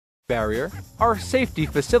barrier are safety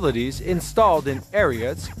facilities installed in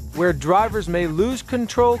areas where drivers may lose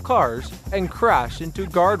control cars and crash into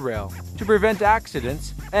guardrail to prevent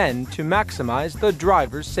accidents and to maximize the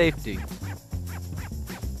driver's safety.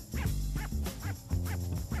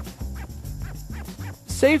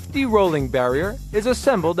 Safety rolling barrier is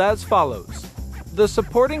assembled as follows. The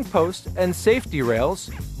supporting post and safety rails,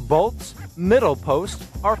 bolts, middle post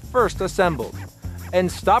are first assembled, and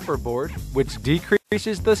stopper board, which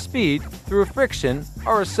decreases the speed through friction,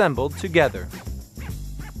 are assembled together.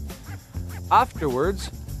 Afterwards,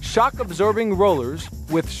 shock-absorbing rollers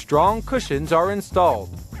with strong cushions are installed,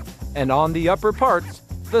 and on the upper parts,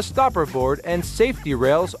 the stopper board and safety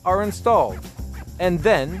rails are installed, and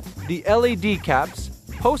then the LED caps,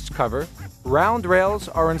 post cover, round rails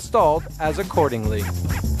are installed as accordingly.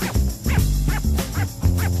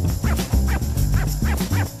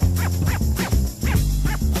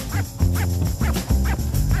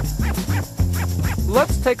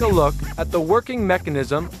 Let's take a look at the working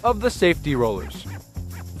mechanism of the safety rollers.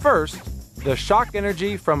 First, the shock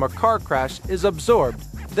energy from a car crash is absorbed,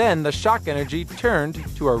 then the shock energy turned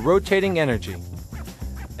to a rotating energy.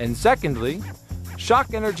 And secondly,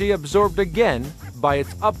 shock energy absorbed again by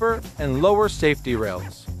its upper and lower safety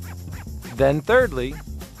rails. Then thirdly,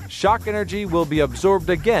 shock energy will be absorbed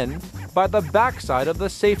again by the backside of the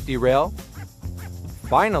safety rail.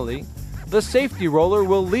 Finally, the safety roller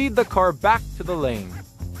will lead the car back to the lane.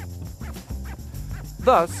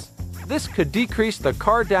 Thus, this could decrease the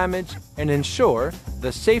car damage and ensure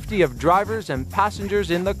the safety of drivers and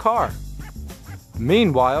passengers in the car.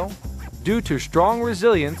 Meanwhile, due to strong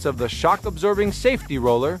resilience of the shock-absorbing safety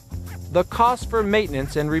roller, the cost for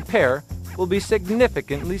maintenance and repair will be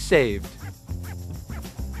significantly saved.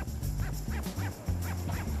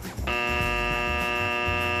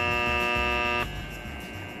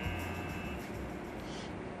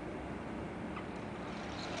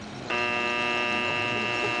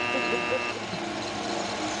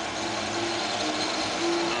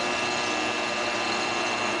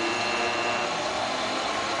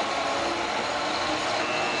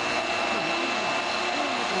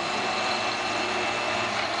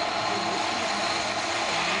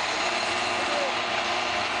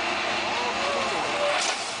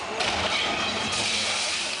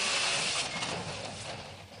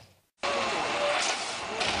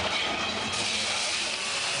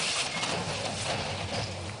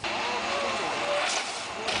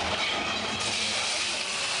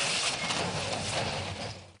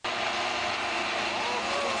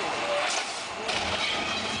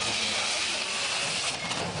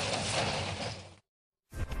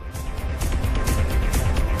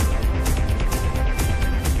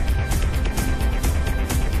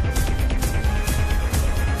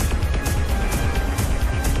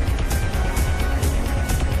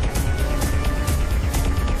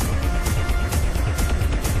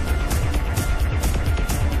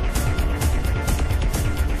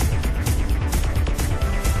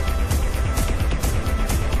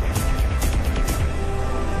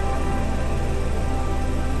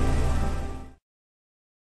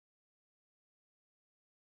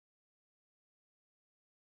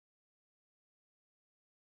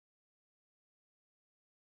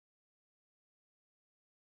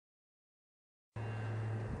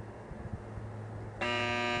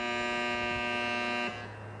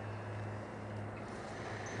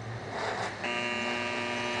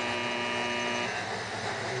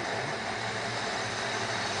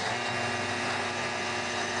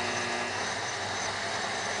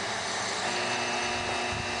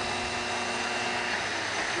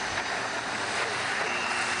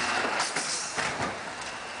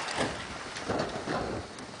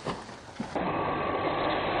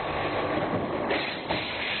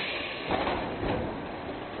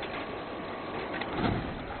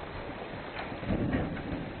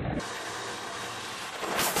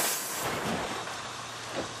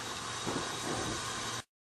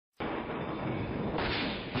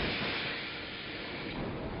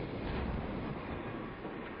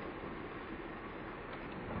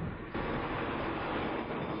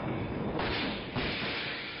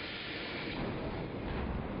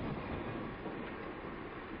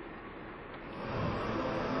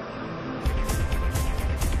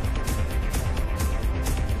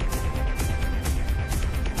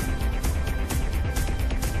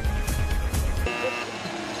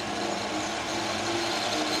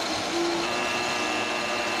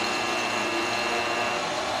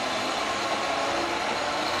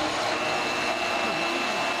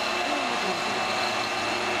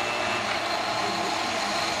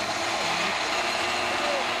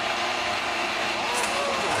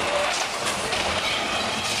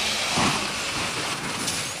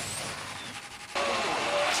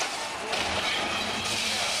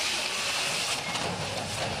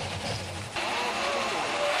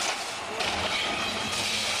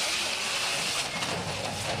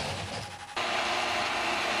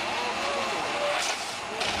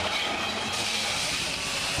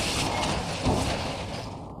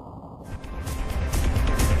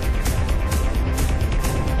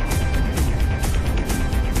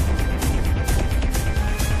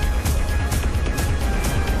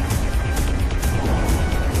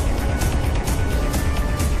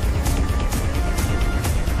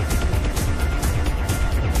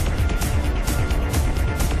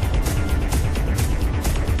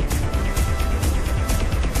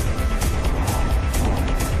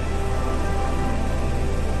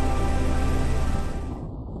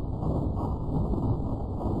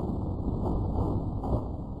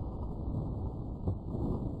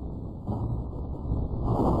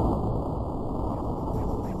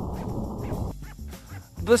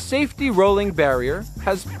 The safety rolling barrier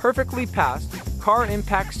has perfectly passed car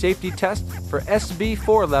impact safety test for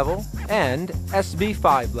SB4 level and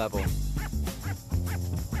SB5 level.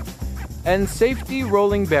 And safety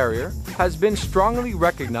rolling barrier has been strongly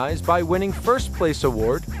recognized by winning first place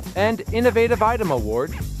award and innovative item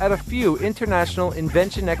award at a few international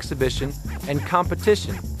invention exhibition and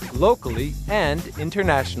competition, locally and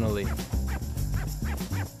internationally.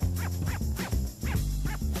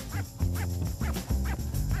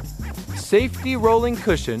 Safety rolling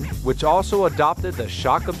cushion, which also adopted the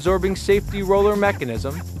shock-absorbing safety roller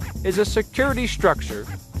mechanism, is a security structure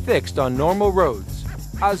fixed on normal roads,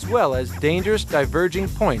 as well as dangerous diverging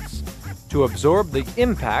points, to absorb the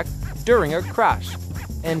impact during a crash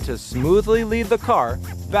and to smoothly lead the car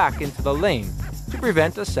back into the lane to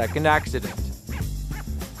prevent a second accident.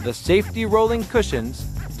 The safety rolling cushions,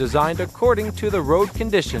 designed according to the road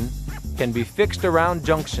condition, can be fixed around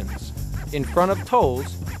junctions, in front of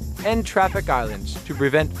tolls, and traffic islands to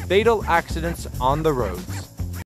prevent fatal accidents on the roads.